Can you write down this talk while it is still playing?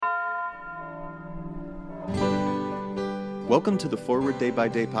Welcome to the Forward Day by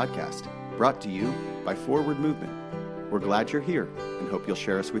Day podcast, brought to you by Forward Movement. We're glad you're here and hope you'll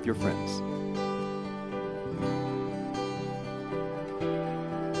share us with your friends.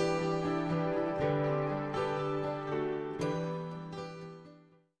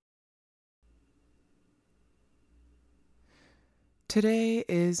 Today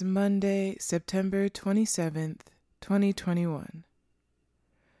is Monday, September 27th, 2021.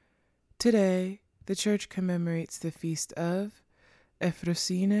 Today, the Church commemorates the feast of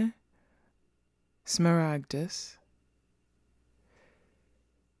Euphrosyne, Smaragdus.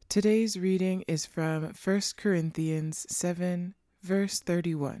 Today's reading is from 1 Corinthians 7, verse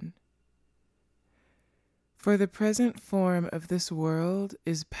 31. For the present form of this world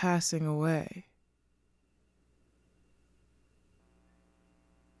is passing away.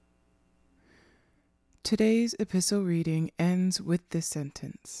 Today's epistle reading ends with this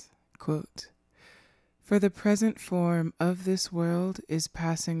sentence, quote, "For the present form of this world is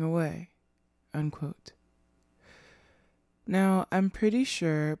passing away," unquote. Now, I'm pretty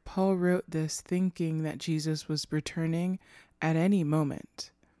sure Paul wrote this thinking that Jesus was returning at any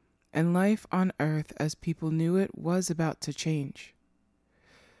moment, and life on earth as people knew it was about to change.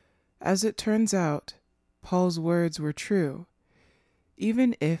 As it turns out, Paul's words were true,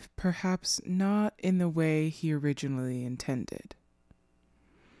 even if perhaps not in the way he originally intended.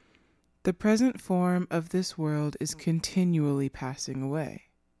 The present form of this world is continually passing away.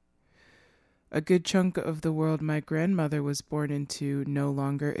 A good chunk of the world my grandmother was born into no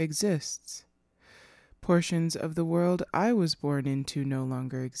longer exists. Portions of the world I was born into no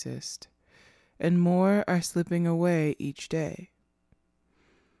longer exist, and more are slipping away each day.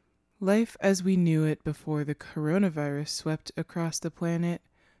 Life as we knew it before the coronavirus swept across the planet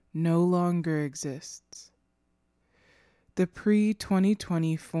no longer exists. The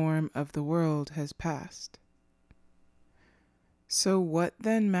pre-2020 form of the world has passed. So what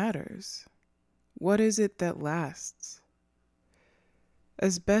then matters? What is it that lasts?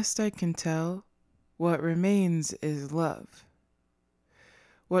 As best I can tell, what remains is love.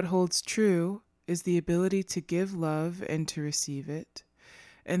 What holds true is the ability to give love and to receive it,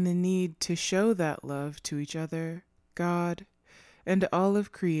 and the need to show that love to each other, God, and all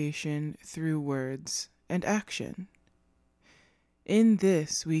of creation through words and action. In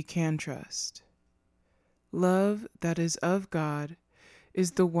this we can trust. Love that is of God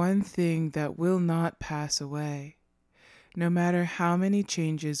is the one thing that will not pass away, no matter how many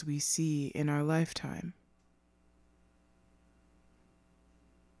changes we see in our lifetime.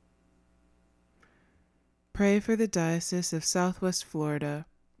 Pray for the Diocese of Southwest Florida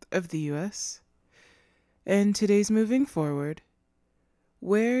of the U.S. And today's moving forward,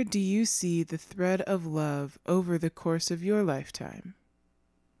 where do you see the thread of love over the course of your lifetime?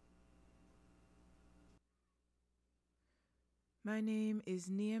 My name is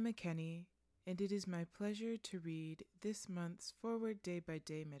Nia McKenney, and it is my pleasure to read this month's Forward Day by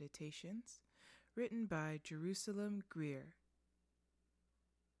Day Meditations, written by Jerusalem Greer.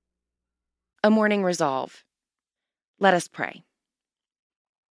 A morning resolve. Let us pray.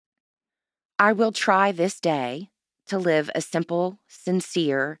 I will try this day to live a simple,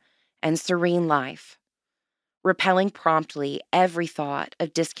 sincere, and serene life, repelling promptly every thought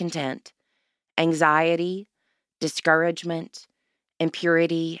of discontent, anxiety, discouragement,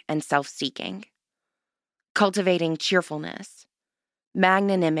 impurity, and self-seeking, cultivating cheerfulness,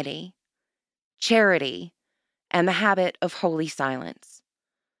 magnanimity, charity, and the habit of holy silence,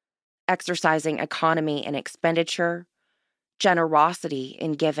 exercising economy in expenditure, generosity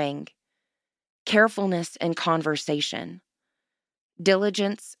in giving, carefulness in conversation,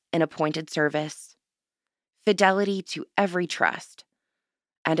 diligence in appointed service, fidelity to every trust,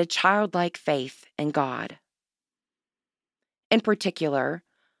 and a childlike faith in God. In particular,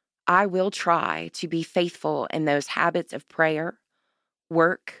 I will try to be faithful in those habits of prayer,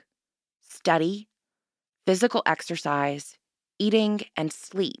 work, study, physical exercise, eating, and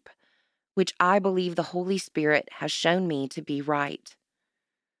sleep, which I believe the Holy Spirit has shown me to be right.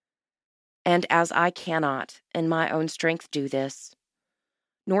 And as I cannot in my own strength do this,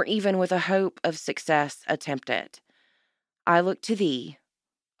 nor even with a hope of success attempt it, I look to Thee,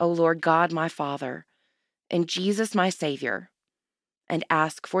 O Lord God my Father, and Jesus my Savior, and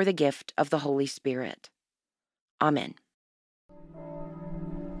ask for the gift of the Holy Spirit. Amen.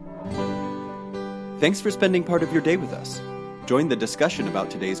 Thanks for spending part of your day with us. Join the discussion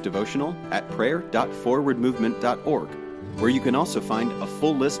about today's devotional at prayer.forwardmovement.org, where you can also find a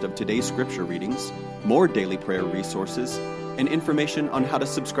full list of today's scripture readings, more daily prayer resources, and information on how to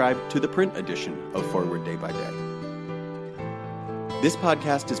subscribe to the print edition of Forward Day by Day. This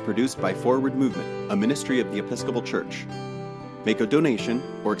podcast is produced by Forward Movement, a ministry of the Episcopal Church. Make a donation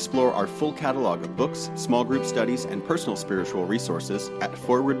or explore our full catalog of books, small group studies, and personal spiritual resources at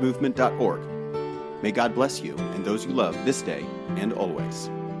forwardmovement.org. May God bless you and those you love this day and always.